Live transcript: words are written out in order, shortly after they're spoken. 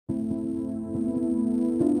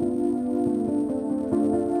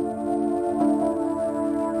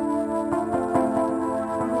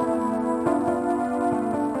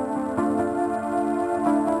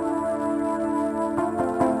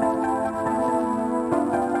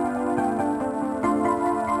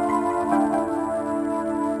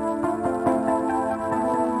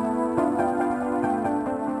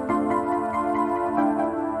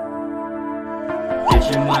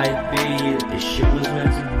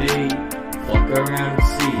around and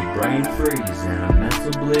see, brain freeze and I'm meant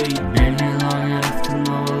to bleed. Been here long enough to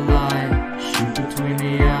know a lie, shoot between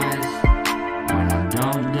the eyes. When I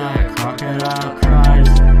don't die, a crocodile cries.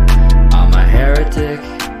 I'm a heretic,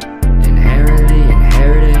 inherently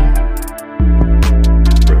inherited.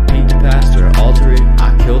 Repeat the past or alter it.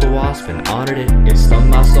 I killed a wasp and honored it. It stung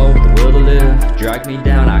my soul with the will to live. Dragged me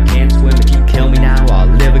down, I can't swim. If you kill me now, I'll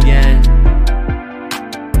live again.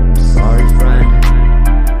 I'm sorry, friend.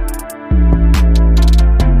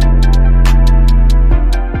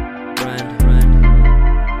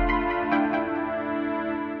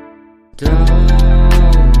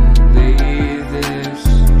 Don't leave this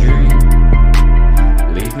dream.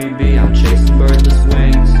 Leave me be, I'm chasing birdless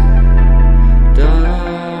wings.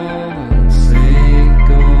 Don't sink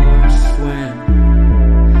or swim.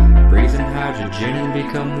 Breathe in hydrogen and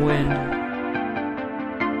become wind.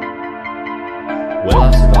 Will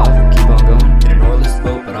I survive or keep on going? In an oarless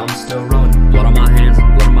boat, but I'm still rowing. Blood on my hands,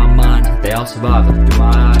 blood on my mind. They all survive, look through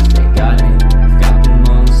my eyes, they got me. I've got them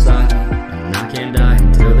all inside me, and I can't die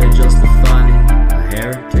until they justify me. My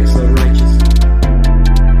heretic so righteous.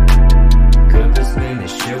 Could this mean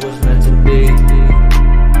this shit was meant to be?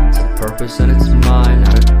 It's a purpose and it's mine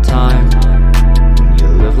at a time. When you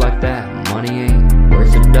live like that, money ain't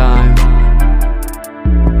worth a dime.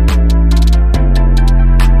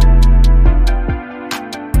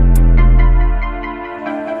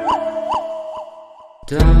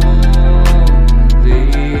 Don't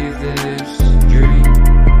leave this dream.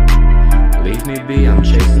 Leave me be, I'm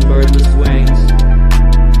chasing birdless wings.